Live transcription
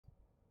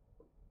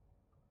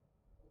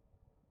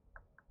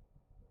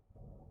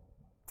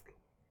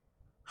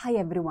Hi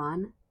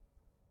everyone,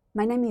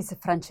 my name is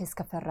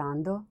Francesca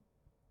Ferrando.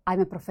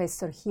 I'm a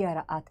professor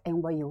here at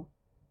NYU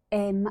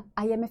and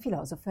I am a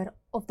philosopher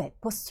of the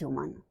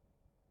posthuman.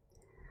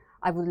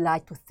 I would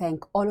like to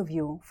thank all of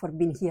you for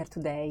being here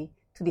today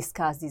to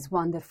discuss this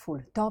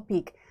wonderful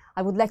topic.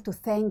 I would like to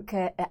thank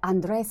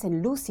Andres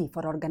and Lucy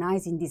for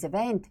organizing this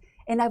event,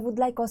 and I would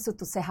like also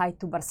to say hi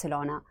to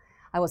Barcelona.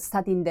 I was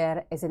studying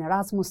there as an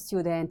Erasmus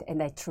student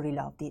and I truly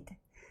loved it.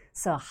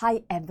 So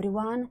hi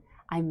everyone.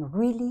 I'm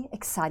really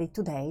excited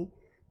today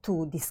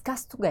to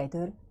discuss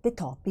together the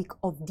topic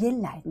of the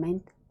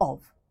enlightenment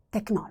of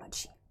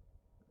technology.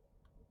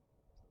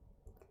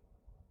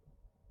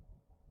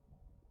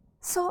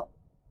 So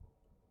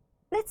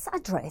let's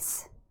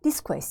address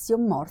this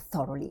question more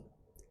thoroughly.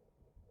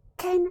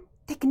 Can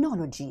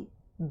technology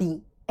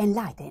be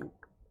enlightened?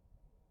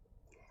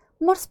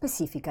 More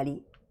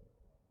specifically,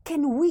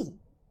 can we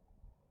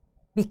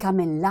become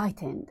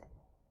enlightened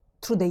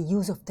through the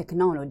use of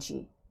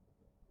technology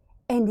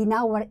and in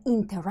our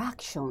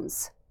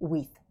interactions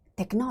with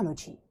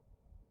technology?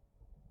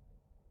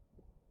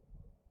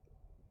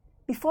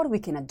 Before we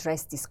can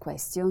address these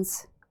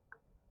questions,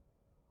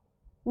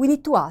 we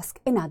need to ask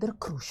another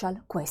crucial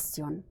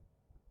question.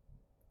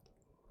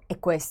 A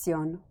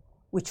question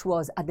which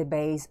was at the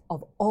base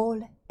of all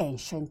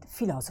ancient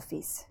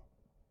philosophies.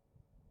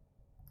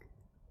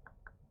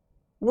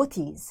 What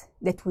is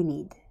that we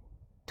need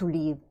to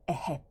live a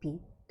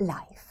happy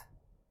life?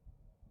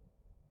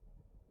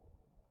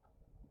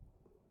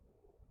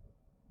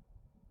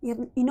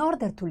 In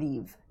order to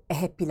live a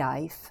happy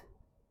life,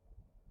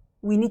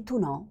 we need to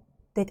know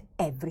that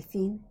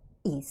everything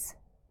is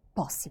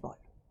possible.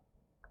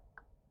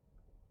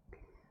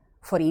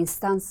 For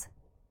instance,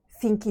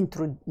 thinking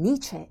through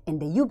Nietzsche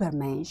and the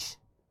Übermensch,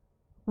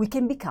 we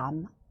can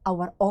become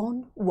our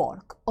own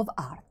work of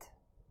art.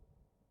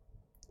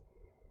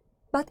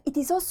 But it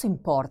is also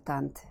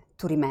important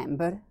to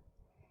remember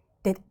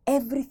that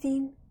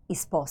everything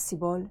is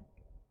possible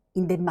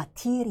in the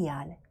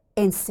material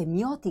and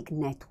semiotic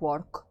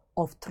network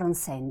of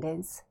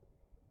transcendence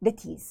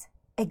that is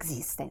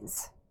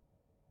existence.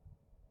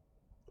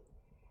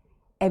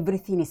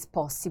 Everything is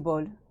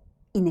possible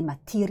in a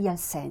material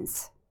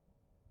sense,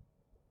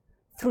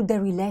 through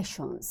the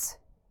relations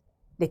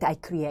that I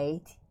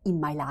create in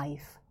my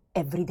life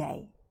every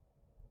day,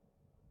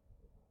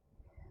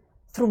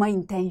 through my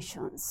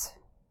intentions,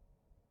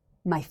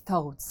 my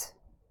thoughts,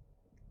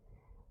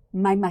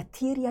 my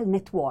material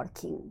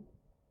networking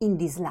in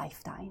this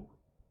lifetime.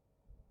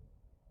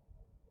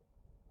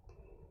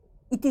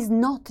 It is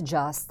not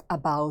just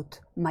about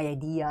my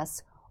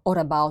ideas or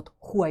about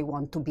who I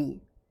want to be.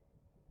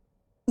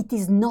 It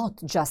is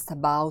not just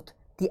about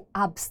the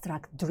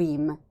abstract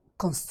dream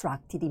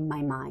constructed in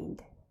my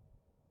mind.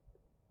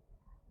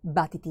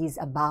 But it is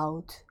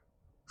about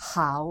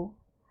how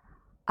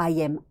I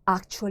am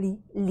actually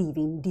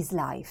living this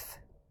life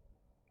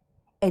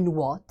and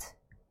what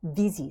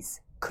this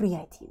is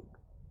creating.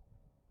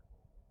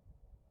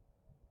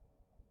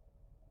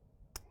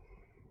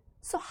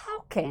 So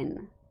how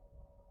can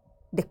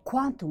the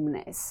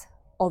quantumness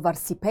of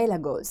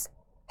archipelagos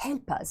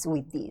help us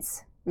with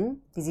this?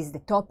 This is the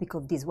topic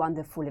of this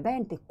wonderful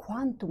event, the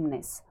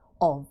quantumness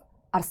of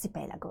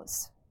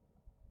archipelagos.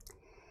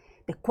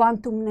 The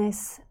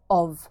quantumness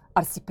of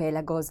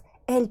archipelagos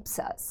helps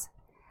us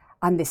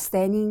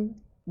understanding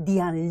the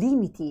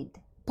unlimited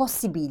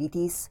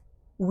possibilities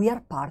we are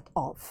part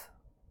of.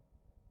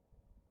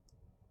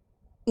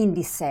 In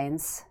this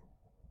sense,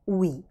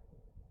 we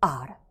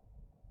are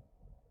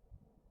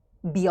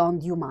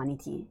beyond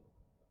humanity,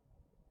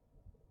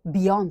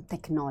 beyond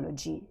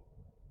technology,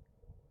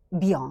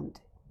 beyond.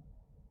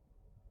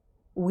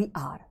 We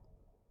are.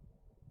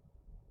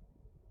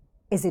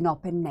 As an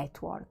open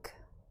network,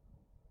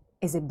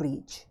 as a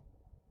bridge,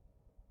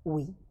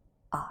 we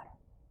are.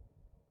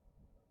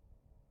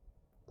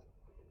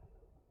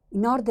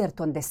 In order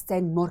to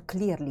understand more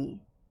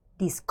clearly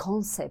this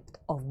concept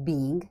of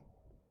being,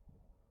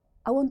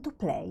 I want to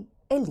play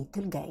a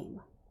little game.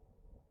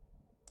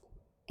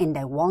 And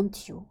I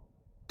want you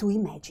to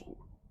imagine.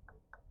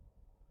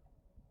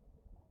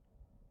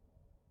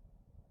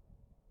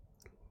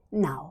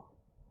 Now,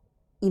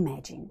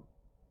 imagine.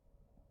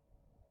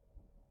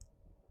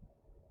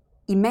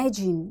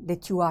 Imagine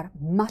that you are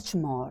much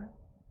more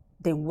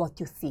than what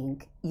you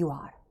think you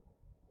are.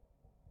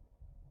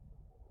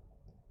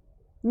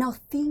 Now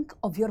think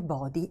of your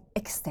body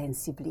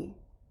extensively,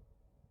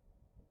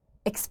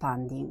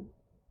 expanding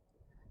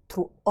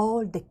through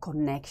all the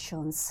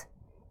connections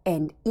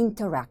and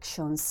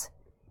interactions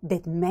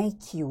that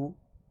make you,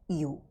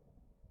 you.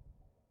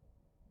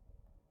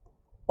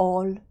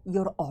 All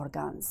your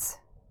organs,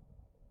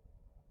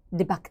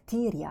 the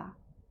bacteria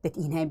that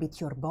inhabit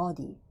your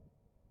body,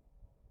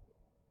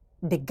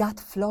 the gut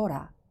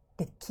flora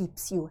that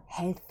keeps you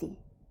healthy,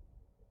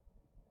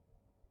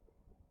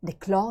 the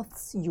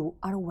clothes you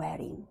are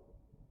wearing,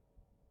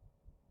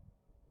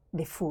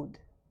 the food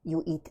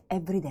you eat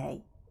every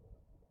day,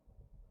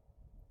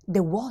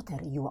 the water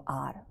you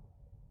are,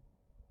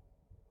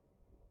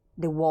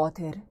 the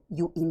water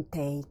you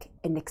intake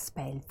and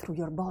expel through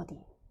your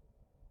body,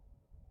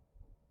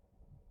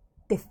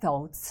 the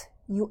thoughts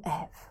you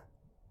have,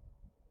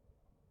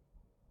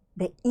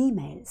 the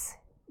emails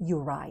you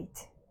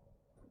write,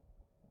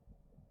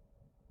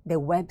 the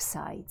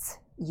websites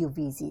you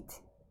visit,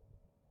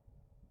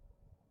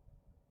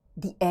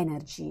 the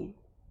energy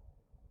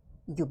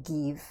you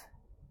give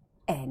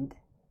and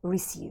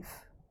receive.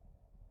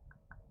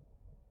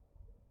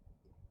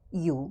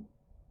 You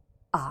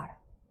are.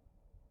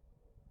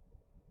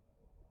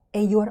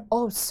 And you are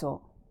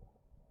also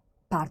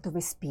part of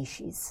a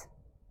species,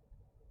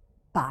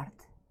 part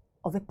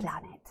of a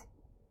planet.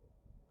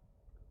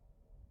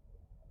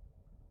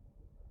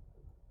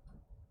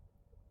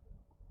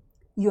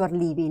 You are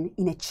living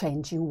in a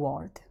changing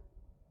world.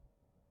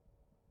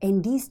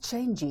 And these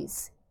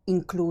changes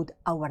include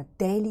our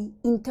daily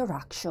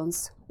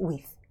interactions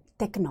with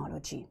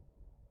technology.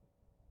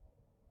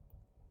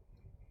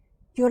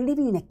 You are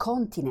living in a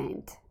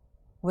continent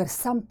where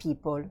some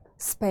people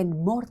spend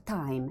more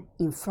time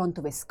in front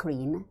of a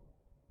screen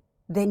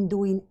than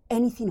doing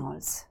anything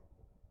else.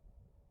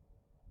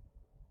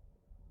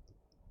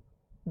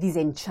 This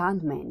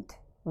enchantment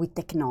with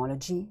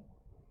technology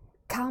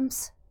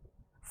comes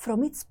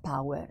from its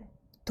power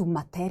to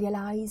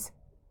materialize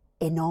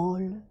an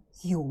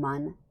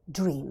all-human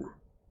dream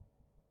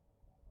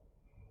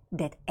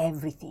that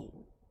everything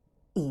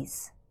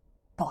is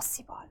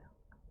possible.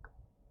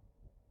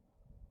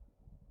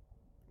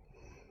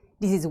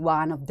 This is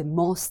one of the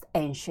most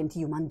ancient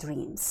human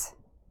dreams,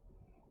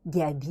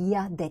 the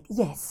idea that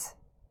yes,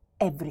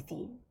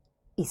 everything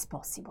is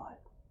possible.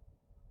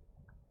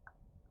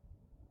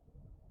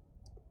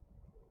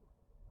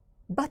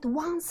 But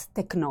once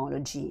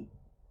technology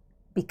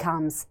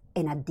becomes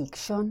an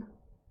addiction,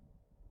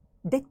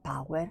 that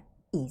power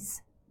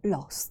is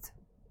lost.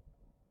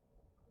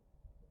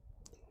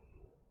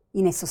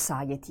 In a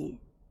society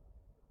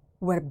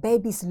where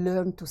babies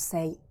learn to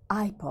say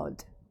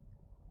iPod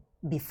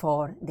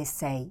before they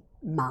say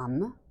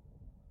mom,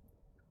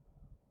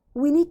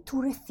 we need to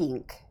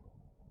rethink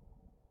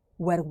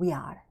where we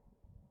are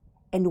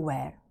and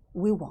where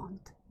we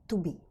want to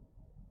be.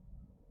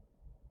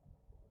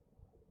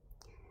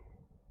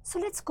 So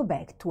let's go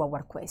back to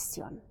our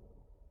question.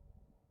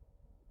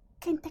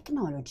 Can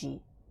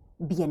technology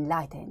be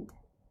enlightened?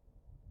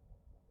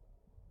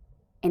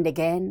 And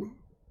again,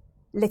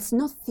 let's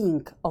not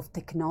think of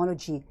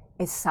technology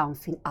as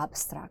something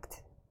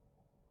abstract,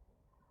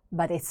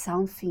 but as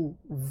something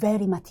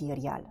very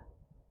material,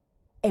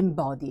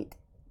 embodied,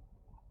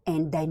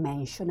 and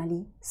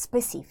dimensionally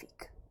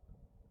specific.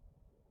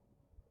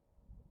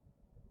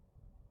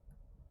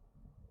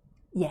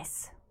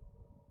 Yes,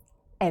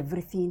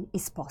 everything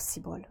is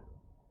possible,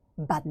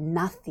 but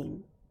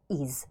nothing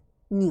is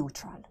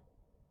neutral.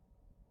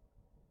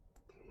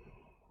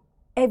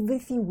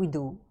 Everything we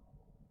do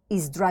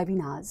is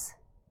driving us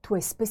to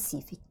a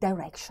specific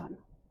direction.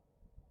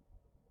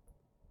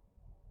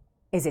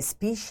 As a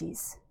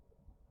species,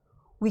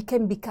 we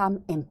can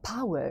become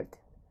empowered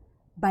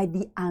by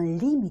the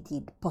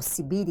unlimited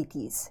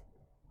possibilities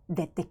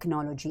that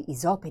technology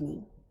is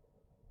opening.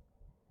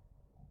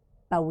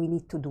 But we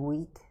need to do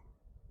it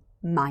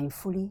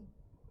mindfully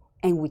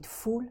and with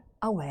full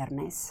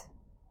awareness.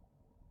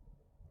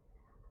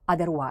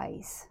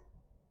 Otherwise,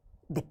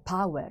 the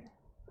power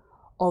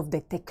of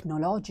the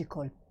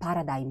technological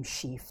paradigm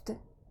shift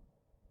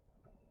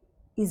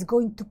is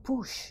going to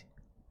push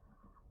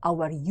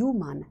our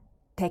human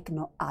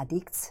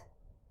techno-addicts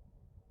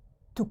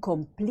to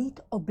complete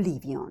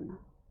oblivion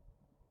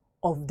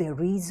of the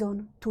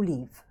reason to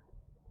live,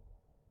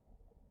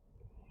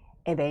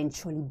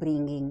 eventually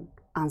bringing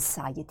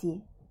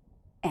anxiety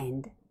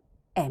and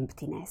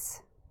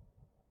emptiness.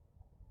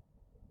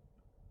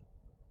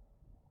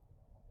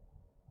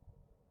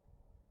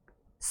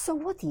 So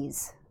what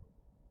is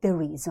the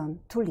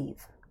reason to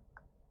live?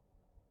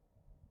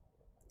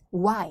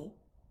 Why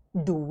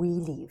do we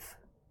live?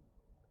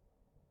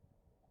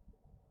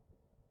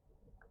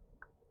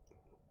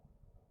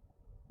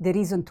 The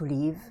reason to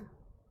live,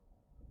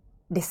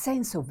 the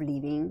sense of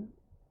living,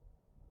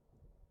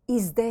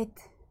 is that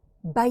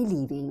by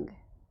living,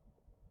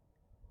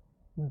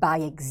 by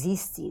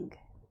existing,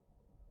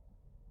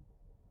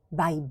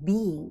 by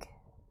being,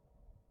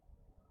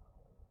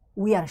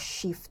 we are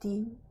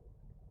shifting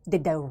the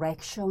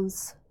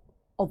directions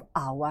of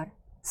our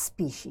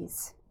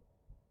species,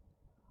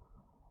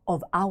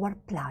 of our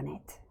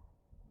planet,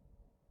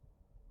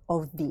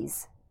 of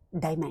this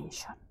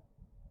dimension.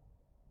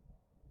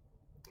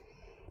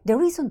 The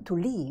reason to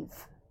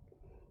live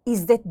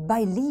is that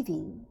by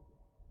living,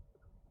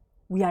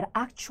 we are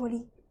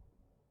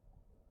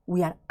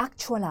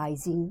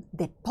actualizing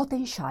the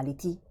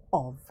potentiality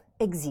of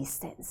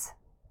existence.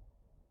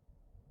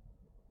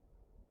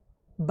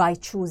 By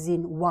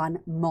choosing one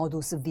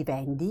modus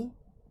vivendi,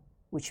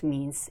 which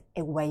means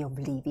a way of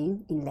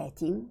living in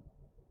Latin,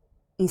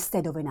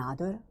 instead of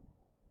another,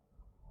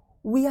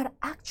 we are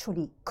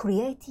actually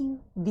creating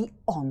the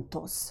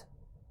ontos,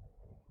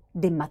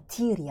 the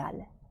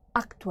material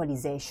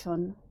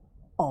actualization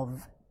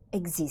of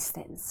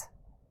existence.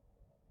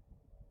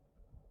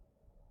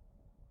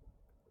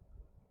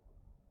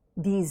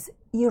 this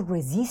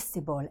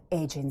irresistible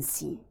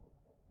agency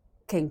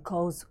can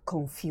cause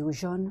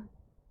confusion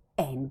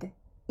and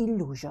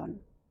illusion.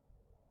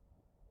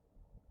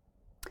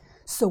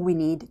 So we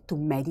need to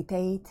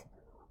meditate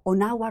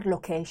on our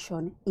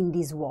location in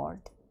this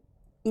world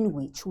in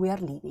which we are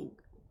living.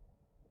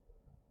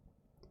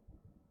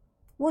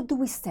 What do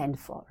we stand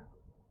for?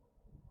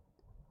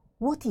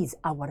 What is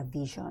our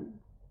vision?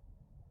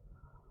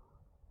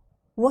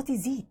 What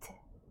is it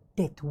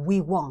that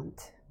we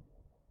want?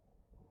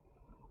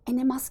 And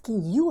I'm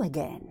asking you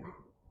again,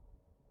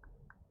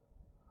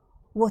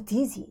 what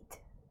is it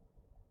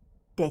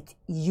that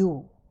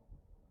you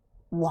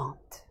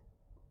want?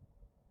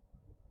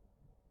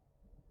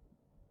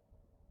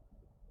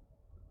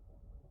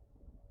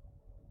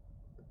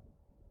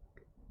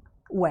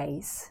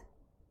 Ways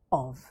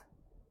of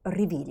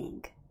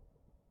revealing.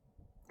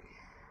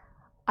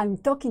 I'm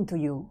talking to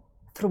you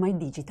through my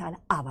digital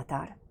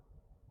avatar.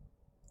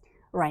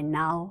 Right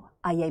now,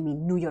 I am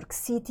in New York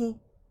City,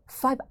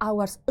 5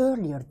 hours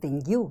earlier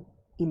than you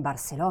in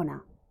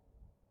Barcelona.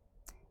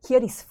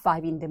 Here is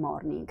 5 in the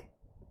morning,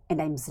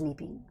 and I'm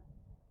sleeping.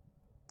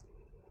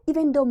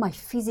 Even though my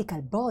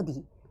physical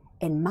body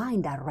and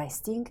mind are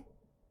resting,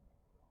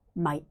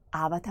 my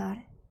avatar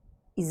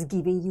is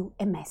giving you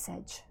a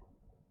message.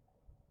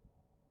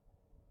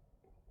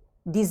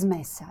 This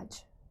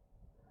message,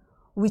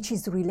 which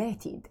is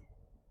related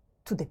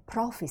to the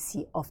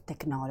prophecy of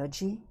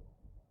technology,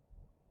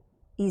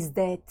 is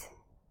that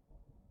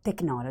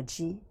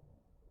technology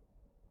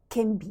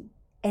can be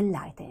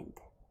enlightened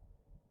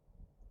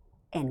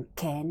and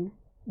can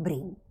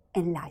bring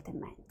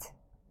enlightenment.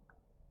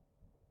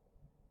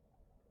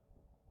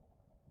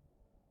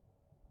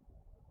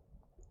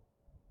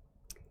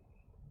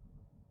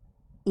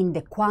 In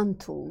the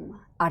quantum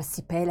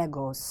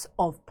archipelagos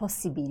of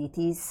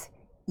possibilities,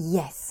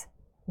 yes,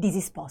 this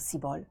is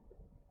possible.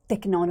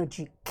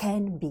 Technology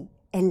can be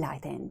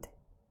enlightened.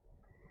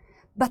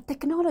 But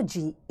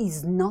technology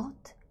is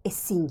not a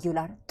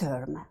singular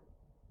term.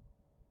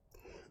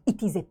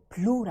 It is a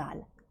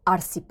plural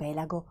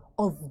archipelago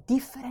of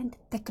different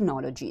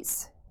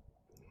technologies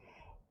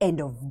and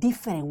of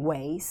different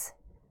ways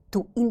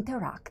to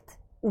interact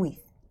with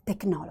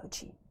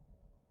technology.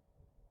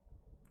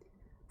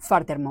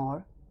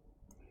 Furthermore,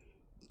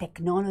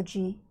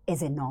 technology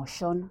as a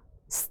notion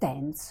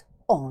stands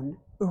on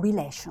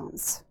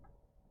relations.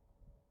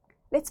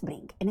 Let's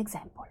bring an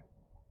example.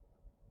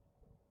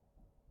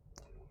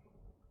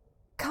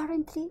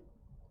 Currently,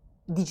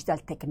 digital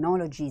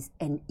technologies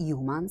and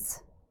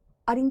humans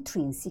are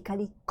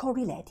intrinsically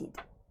correlated,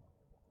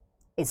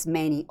 as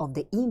many of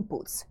the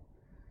inputs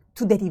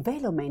to the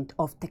development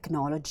of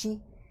technology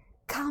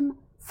come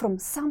from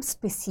some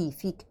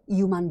specific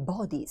human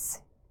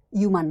bodies,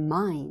 human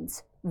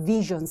minds,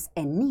 visions,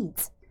 and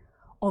needs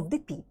of the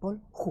people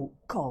who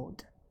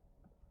code.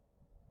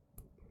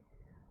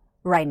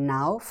 Right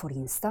now, for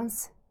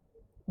instance,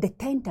 the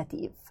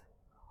tentative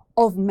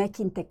of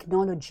making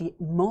technology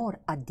more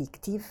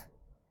addictive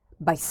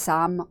by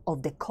some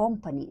of the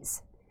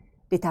companies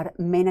that are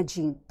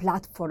managing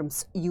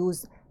platforms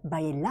used by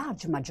a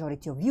large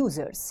majority of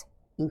users,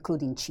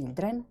 including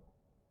children,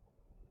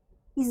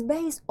 is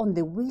based on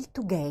the will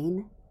to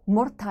gain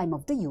more time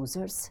of the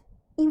users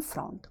in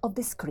front of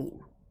the screen.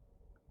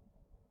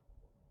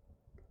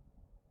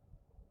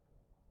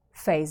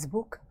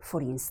 Facebook,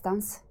 for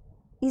instance,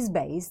 is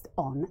based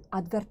on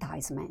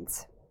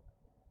advertisements,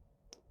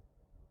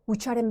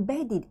 which are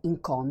embedded in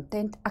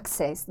content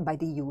accessed by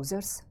the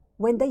users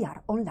when they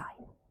are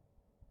online.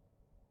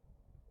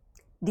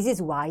 This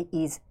is why it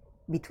is,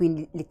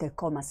 between little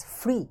commas,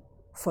 free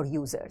for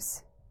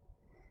users,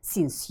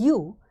 since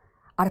you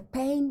are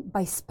paying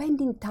by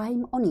spending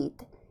time on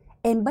it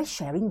and by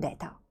sharing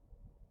data.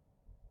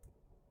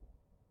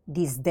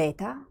 This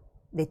data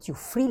that you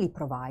freely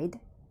provide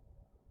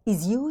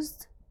is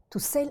used to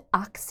sell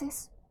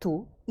access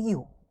to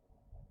you.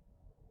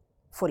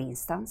 For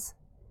instance,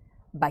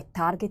 by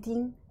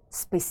targeting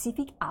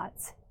specific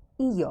ads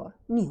in your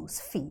news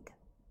feed.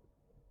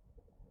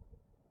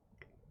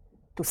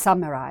 To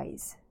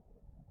summarize,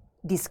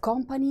 these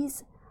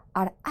companies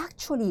are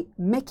actually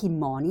making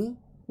money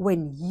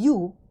when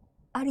you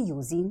are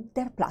using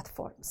their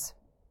platforms.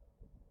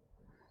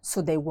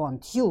 So they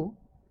want you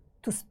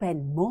to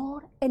spend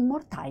more and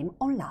more time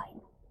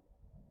online.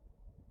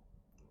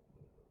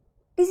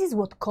 This is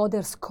what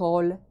coders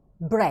call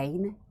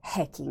brain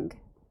hacking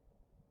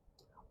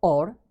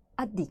or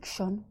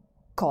addiction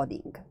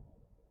coding.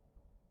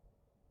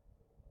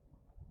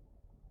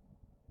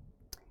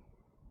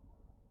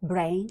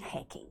 Brain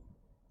hacking,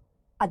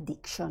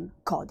 addiction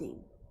coding.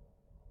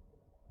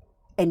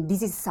 And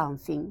this is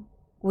something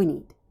we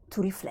need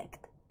to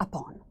reflect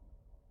upon.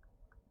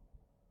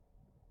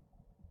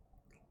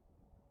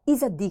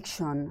 Is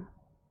addiction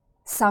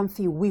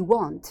something we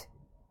want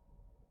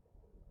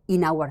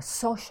in our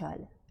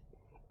social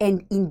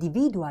and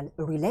individual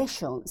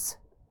relations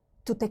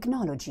to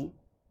technology?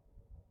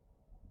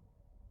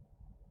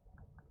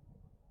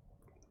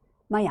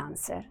 My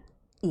answer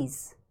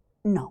is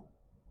no.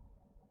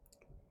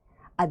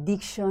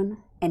 addiction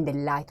and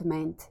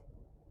enlightenment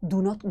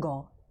do not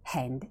go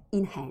hand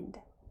in hand.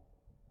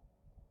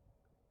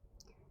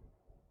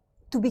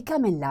 To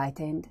become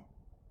enlightened,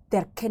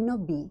 there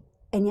cannot be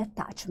any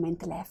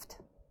attachment left.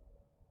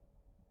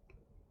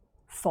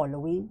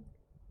 Following,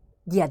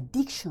 the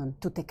addiction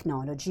to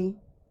technology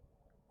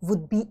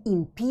would be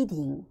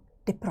impeding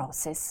the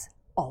process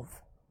of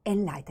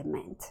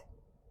enlightenment.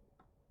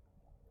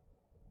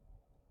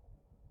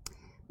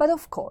 But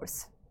of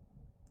course,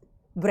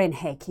 brain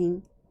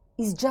hacking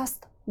is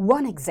just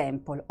one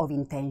example of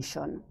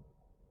intention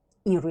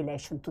in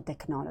relation to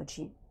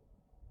technology.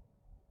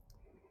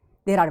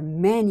 There are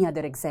many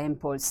other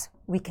examples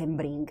we can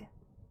bring.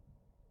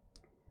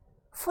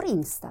 For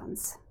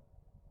instance,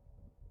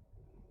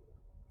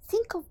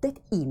 think of that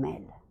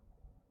email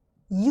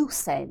you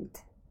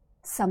sent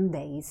some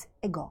days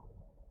ago.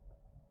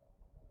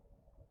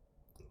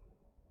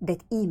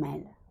 That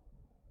email,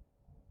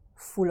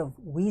 full of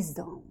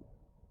wisdom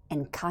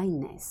and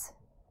kindness,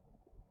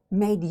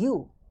 made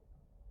you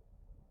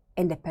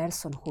and the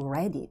person who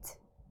read it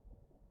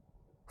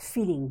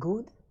feeling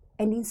good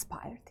and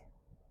inspired.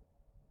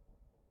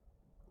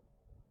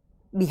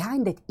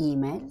 Behind that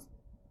email,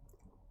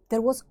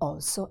 there was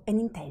also an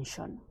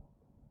intention,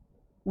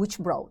 which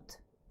brought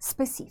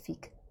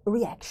specific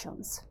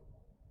reactions.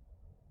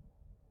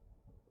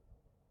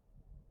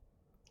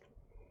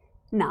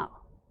 Now,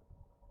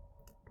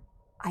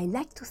 I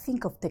like to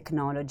think of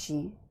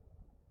technology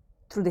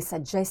through the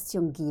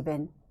suggestion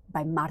given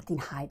by Martin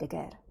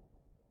Heidegger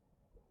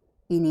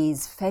in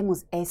his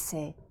famous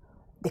essay,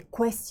 The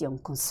Question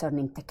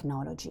Concerning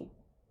Technology,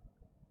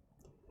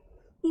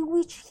 in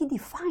which he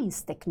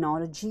defines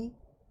technology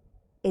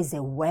as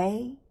a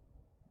way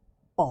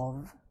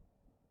of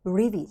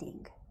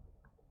revealing.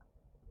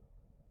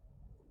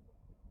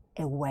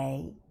 A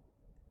way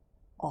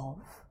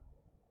of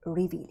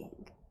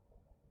revealing.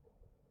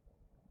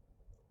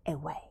 A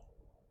way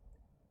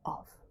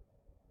of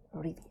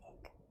revealing.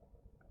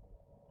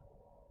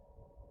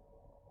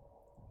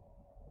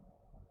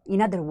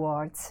 In other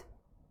words,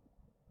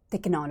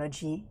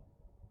 technology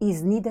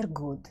is neither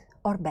good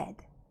or bad.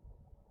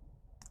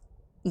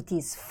 It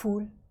is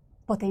full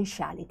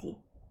potentiality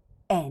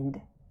and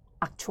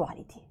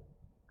actuality.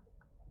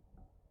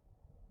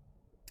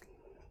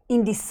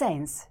 In this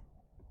sense,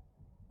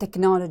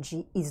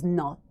 technology is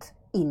not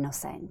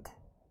innocent,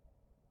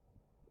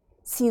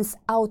 since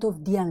out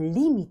of the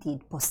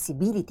unlimited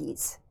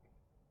possibilities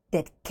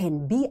that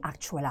can be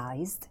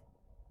actualized,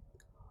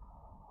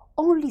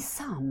 only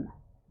some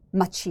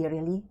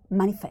materially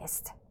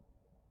manifest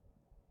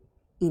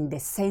in the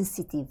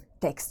sensitive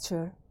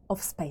texture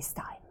of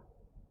space-time.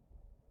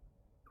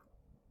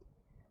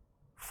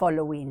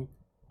 Following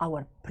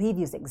our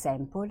previous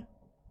example,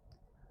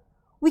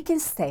 we can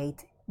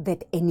state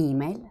that an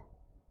email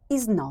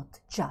is not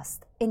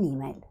just an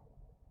email.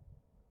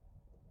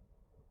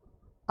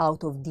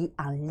 Out of the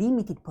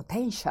unlimited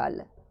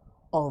potential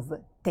of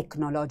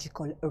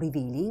technological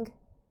revealing,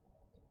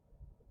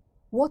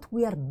 what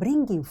we are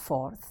bringing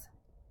forth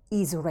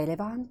is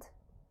relevant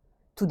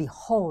to the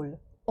whole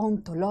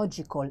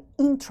ontological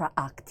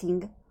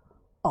interacting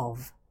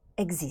of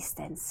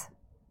existence.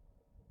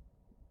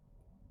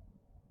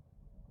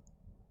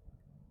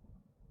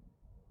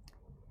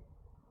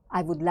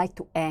 I would like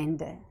to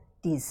end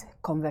this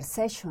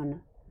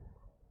conversation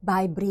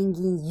by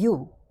bringing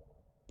you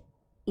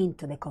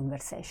into the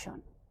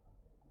conversation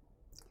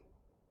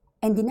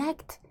and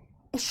enact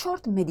a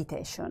short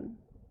meditation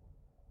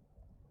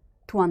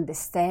to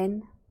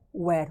understand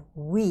where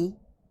we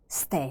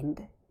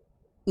stand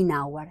in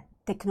our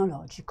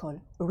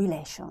technological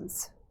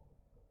relations,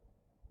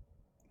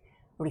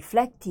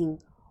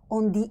 reflecting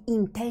on the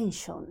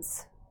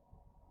intentions,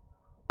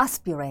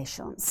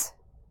 aspirations,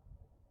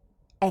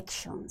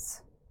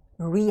 actions,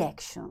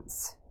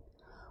 reactions,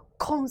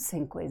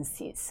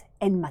 consequences,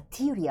 and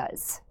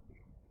materials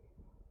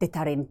that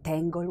are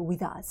entangled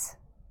with us,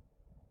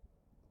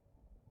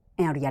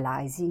 and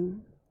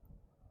realizing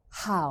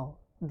how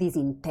these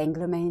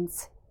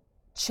entanglements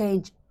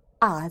change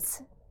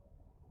us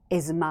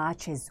as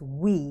much as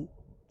we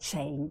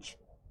change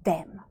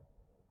them.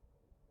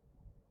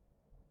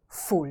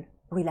 Full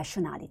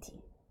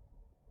relationality,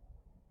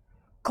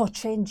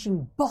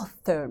 co-changing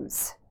both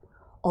terms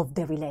of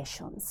the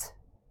relations,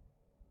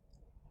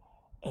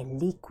 a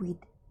liquid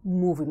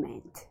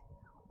movement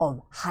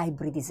of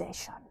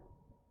hybridization.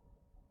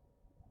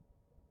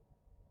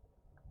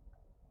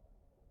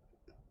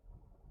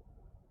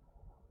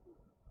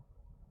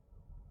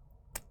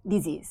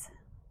 This is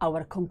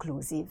our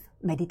conclusive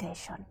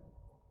meditation.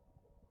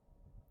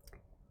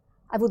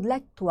 I would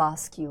like to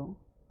ask you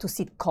to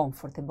sit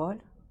comfortable,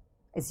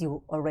 as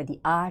you already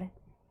are,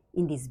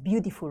 in this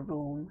beautiful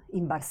room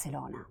in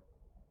Barcelona.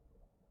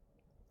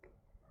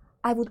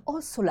 I would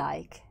also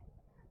like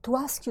to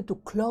ask you to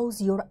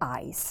close your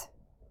eyes,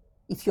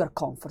 if you are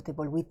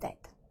comfortable with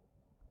that.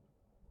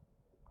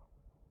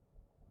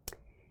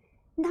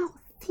 Now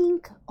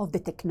think of the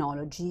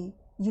technology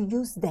you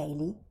use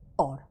daily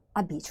or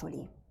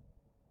habitually.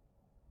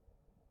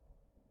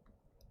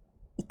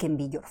 It can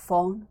be your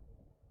phone,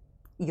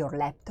 your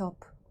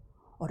laptop,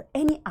 or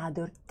any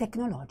other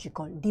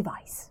technological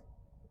device.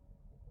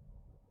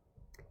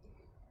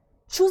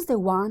 Choose the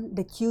one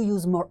that you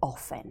use more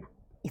often,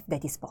 if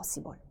that is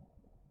possible.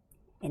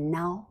 And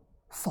now,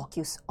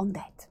 focus on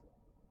that.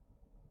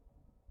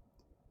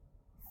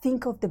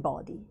 Think of the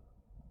body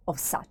of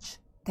such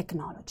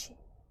technology.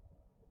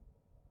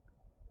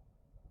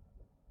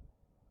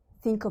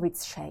 Think of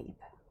its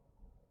shape,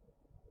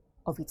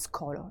 of its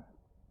color,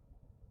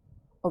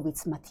 of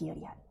its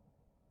material.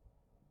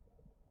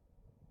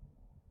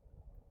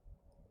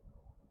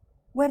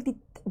 Where did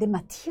the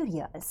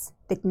materials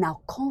that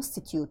now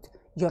constitute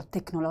your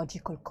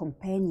technological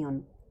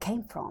companion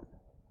came from?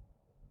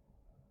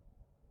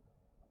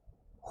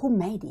 Who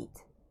made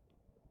it?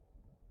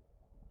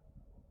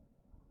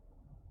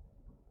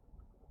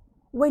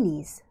 When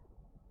is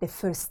the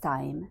first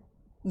time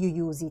you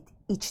use it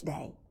each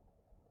day?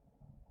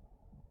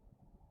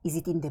 Is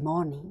it in the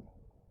morning?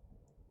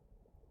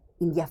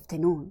 In the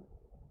afternoon?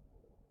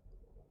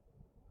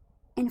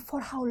 And for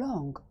how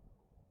long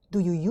do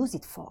you use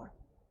it for?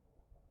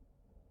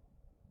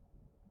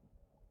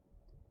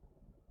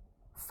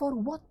 For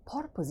what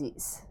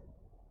purposes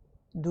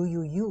do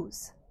you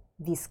use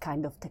this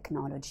kind of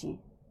technology?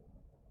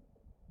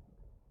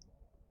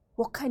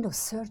 What kind of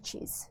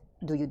searches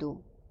do you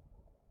do?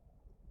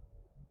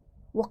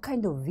 What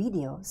kind of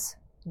videos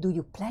do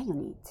you play on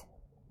it?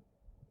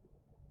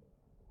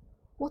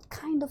 What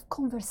kind of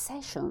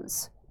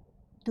conversations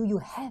do you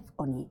have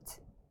on it?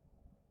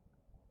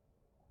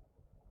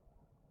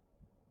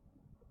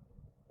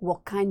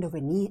 What kind of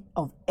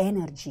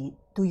energy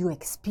do you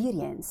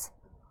experience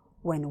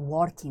when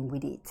working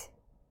with it?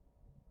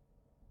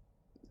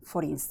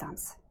 For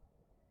instance,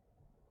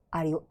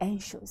 are you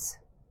anxious?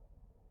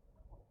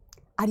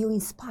 Are you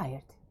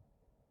inspired?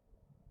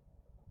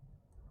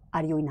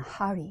 Are you in a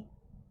hurry?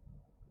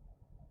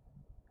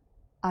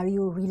 Are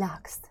you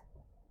relaxed?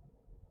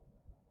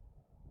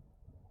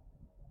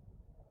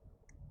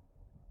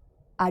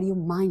 Are you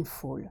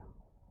mindful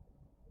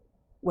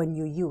when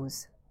you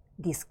use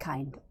this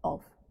kind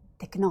of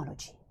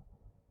technology?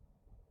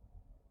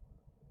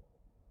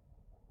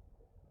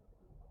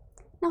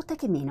 Now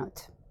take a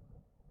minute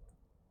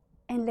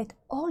and let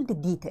all the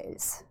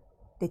details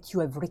that you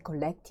have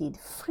recollected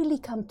freely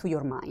come to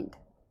your mind.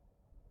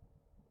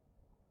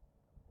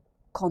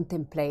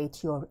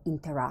 Contemplate your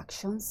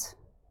interactions,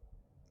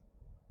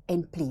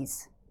 and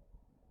please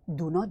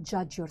do not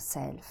judge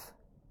yourself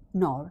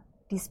nor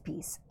this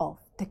piece of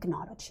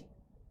technology.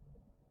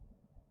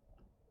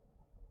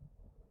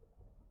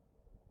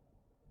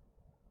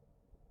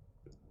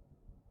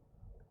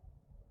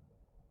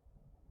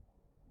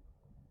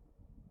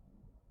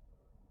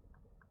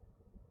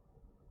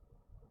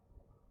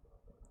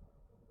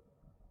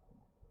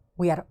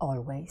 We are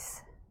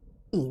always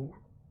in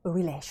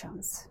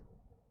relations.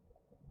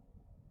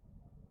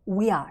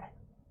 We are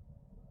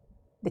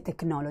the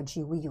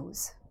technology we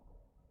use.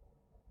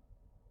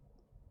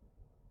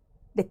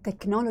 The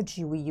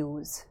technology we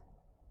use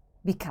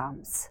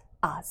becomes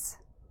us.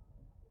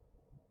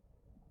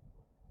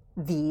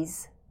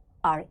 These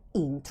are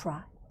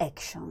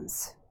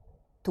intra-actions,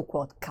 to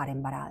quote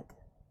Karen Barad.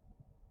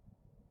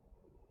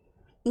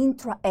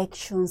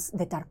 Intra-actions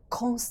that are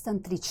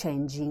constantly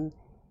changing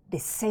the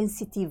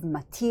sensitive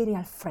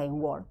material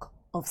framework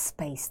of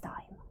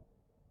space-time.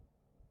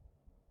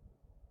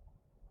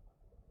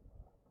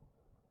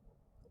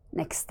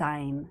 Next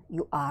time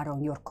you are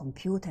on your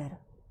computer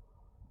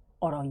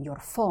or on your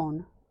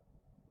phone,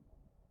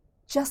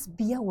 just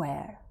be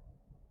aware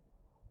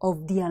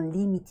of the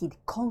unlimited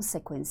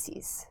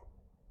consequences,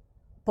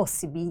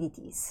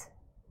 possibilities,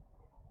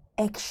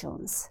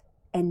 actions,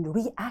 and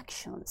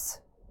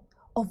reactions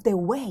of the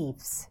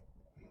waves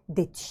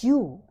that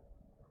you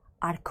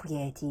are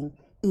creating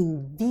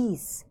in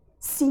this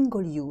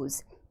single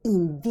use,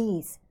 in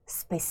this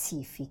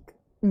specific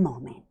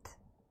moment.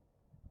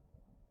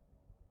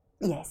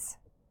 Yes,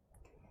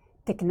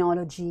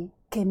 technology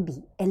can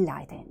be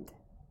enlightened.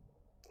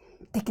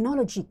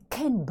 Technology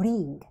can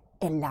bring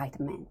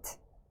enlightenment.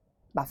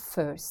 But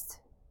first,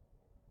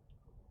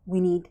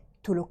 we need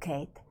to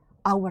locate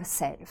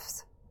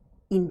ourselves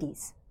in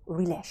this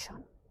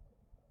relation.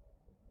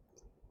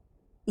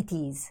 It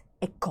is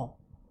a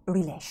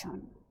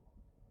co-relation.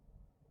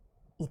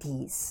 It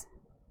is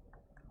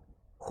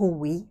who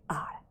we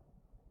are.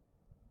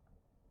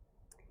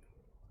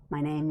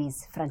 My name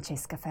is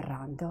Francesca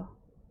Ferrando.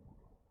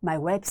 My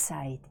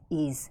website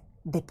is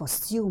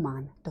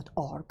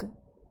theposthuman.org,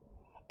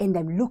 and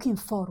I'm looking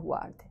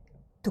forward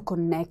to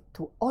connect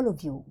to all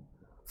of you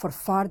for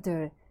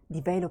further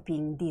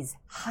developing this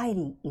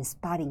highly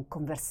inspiring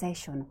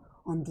conversation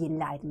on the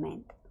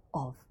enlightenment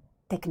of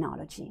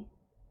technology.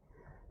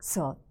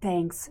 So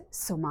thanks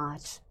so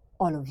much,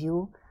 all of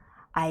you.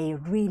 I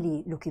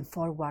really looking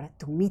forward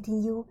to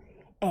meeting you,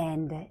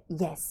 and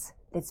yes,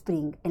 let's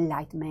bring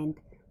enlightenment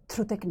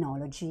through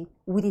technology,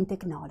 within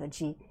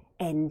technology,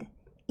 and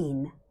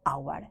in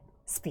our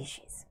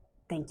species.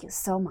 Thank you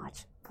so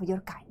much for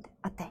your kind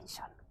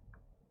attention.